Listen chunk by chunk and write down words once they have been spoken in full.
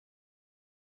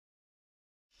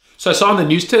So I saw on the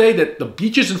news today that the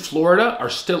beaches in Florida are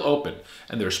still open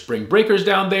and there's spring breakers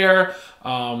down there.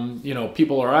 You know,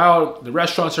 people are out, the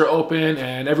restaurants are open,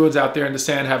 and everyone's out there in the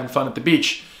sand having fun at the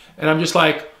beach. And I'm just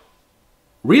like,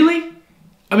 really?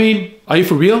 I mean, are you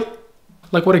for real?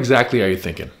 Like, what exactly are you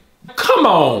thinking? Come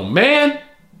on, man.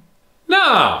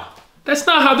 Nah, that's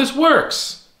not how this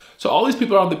works. So all these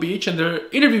people are on the beach and they're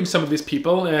interviewing some of these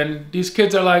people, and these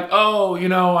kids are like, oh, you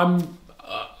know,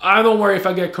 I don't worry if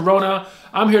I get corona.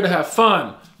 I'm here to have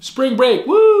fun. Spring break,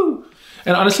 woo!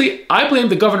 And honestly, I blame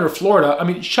the governor of Florida. I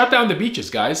mean, shut down the beaches,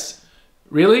 guys.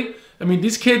 Really? I mean,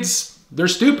 these kids, they're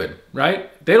stupid, right?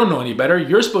 They don't know any better.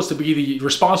 You're supposed to be the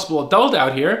responsible adult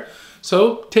out here.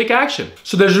 So take action.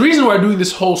 So there's a reason why we're doing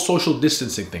this whole social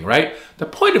distancing thing, right? The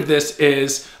point of this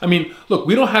is, I mean, look,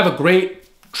 we don't have a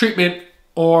great treatment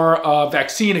or a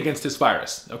vaccine against this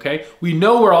virus, okay? We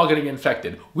know we're all getting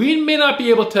infected. We may not be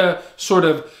able to sort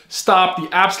of stop the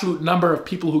absolute number of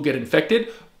people who get infected,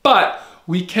 but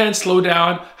we can slow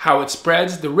down how it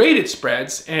spreads, the rate it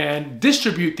spreads, and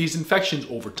distribute these infections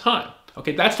over time.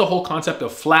 Okay, that's the whole concept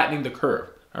of flattening the curve,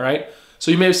 all right? So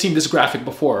you may have seen this graphic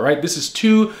before, right? This is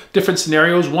two different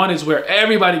scenarios. One is where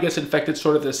everybody gets infected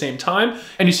sort of at the same time,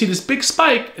 and you see this big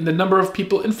spike in the number of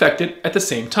people infected at the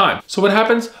same time. So what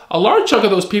happens? A large chunk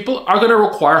of those people are gonna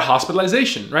require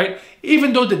hospitalization, right?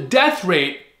 Even though the death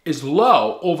rate is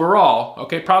low overall,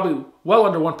 okay, probably well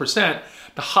under 1%,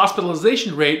 the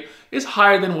hospitalization rate is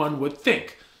higher than one would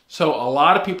think. So a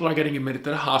lot of people are getting admitted to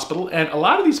the hospital, and a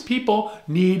lot of these people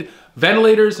need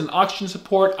ventilators and oxygen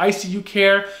support, ICU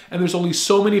care, and there's only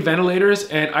so many ventilators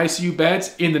and ICU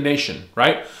beds in the nation,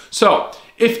 right? So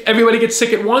if everybody gets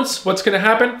sick at once, what's gonna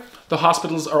happen? The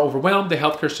hospitals are overwhelmed, the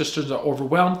healthcare systems are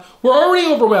overwhelmed. We're already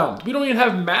overwhelmed. We don't even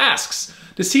have masks.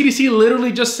 The CDC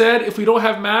literally just said, if we don't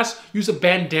have masks, use a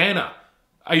bandana.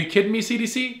 Are you kidding me,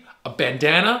 CDC? A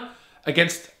bandana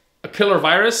against a killer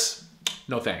virus?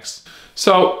 No thanks.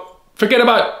 So forget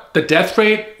about the death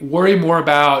rate, worry more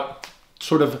about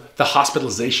sort of the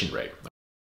hospitalization rate.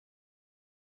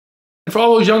 And for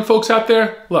all those young folks out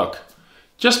there, look,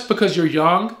 just because you're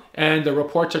young and the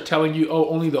reports are telling you, oh,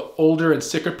 only the older and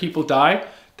sicker people die,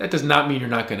 that does not mean you're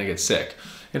not gonna get sick.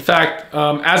 In fact,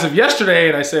 as of yesterday,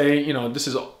 and I say, you know, this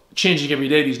is changing every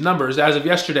day, these numbers, as of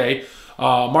yesterday,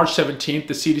 March 17th,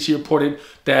 the CDC reported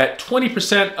that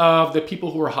 20% of the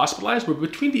people who were hospitalized were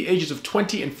between the ages of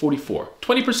 20 and 44.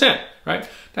 20%, right?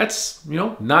 That's, you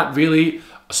know, not really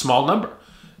a small number.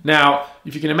 Now,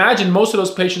 if you can imagine, most of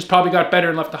those patients probably got better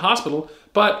and left the hospital,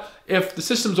 but if the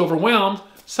system's overwhelmed,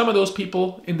 some of those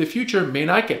people in the future may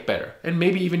not get better and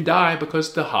maybe even die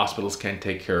because the hospitals can't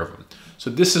take care of them. So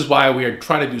this is why we are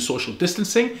trying to do social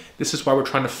distancing. This is why we're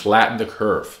trying to flatten the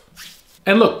curve.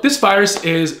 And look, this virus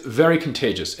is very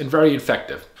contagious and very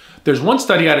infective. There's one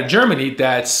study out of Germany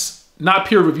that's not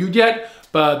peer-reviewed yet,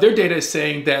 but their data is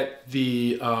saying that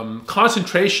the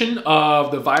concentration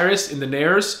of the virus in the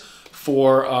nares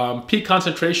for peak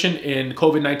concentration in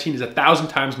COVID-19 is 1,000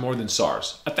 times more than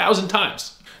SARS. 1,000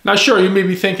 times. Now, sure, you may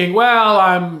be thinking, well,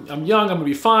 I'm young, I'm gonna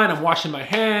be fine, I'm washing my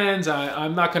hands,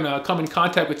 I'm not gonna come in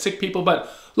contact with sick people,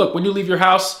 but look, when you leave your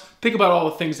house, think about all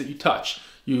the things that you touch.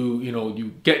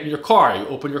 You get in your car, you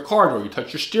open your car door, you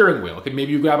touch your steering wheel, okay?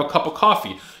 Maybe you grab a cup of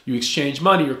coffee, you exchange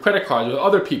money or credit cards with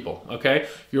other people, okay?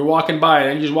 You're walking by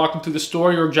and you're just walking through the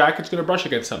store, your jacket's gonna brush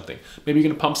against something. Maybe you're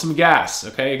gonna pump some gas,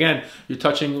 okay? Again, you're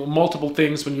touching multiple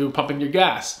things when you're pumping your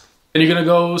gas. And you're gonna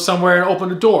go somewhere and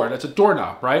open a door. That's a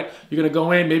doorknob, right? You're gonna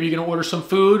go in, maybe you're gonna order some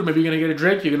food, maybe you're gonna get a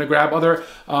drink, you're gonna grab other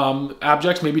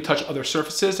objects, maybe touch other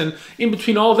surfaces. And in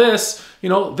between all this, you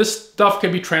know, this stuff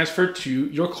can be transferred to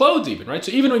your clothes even, right?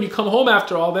 So even when you come home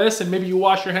after all this and maybe you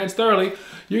wash your hands thoroughly,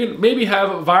 you're gonna maybe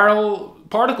have viral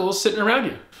particles sitting around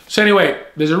you. So anyway,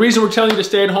 there's a reason we're telling you to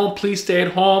stay at home. Please stay at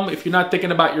home. If you're not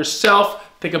thinking about yourself,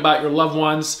 think about your loved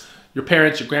ones, your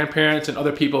parents, your grandparents, and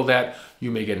other people that you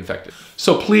may get infected.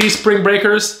 So please, spring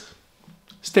breakers,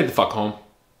 stay the fuck home.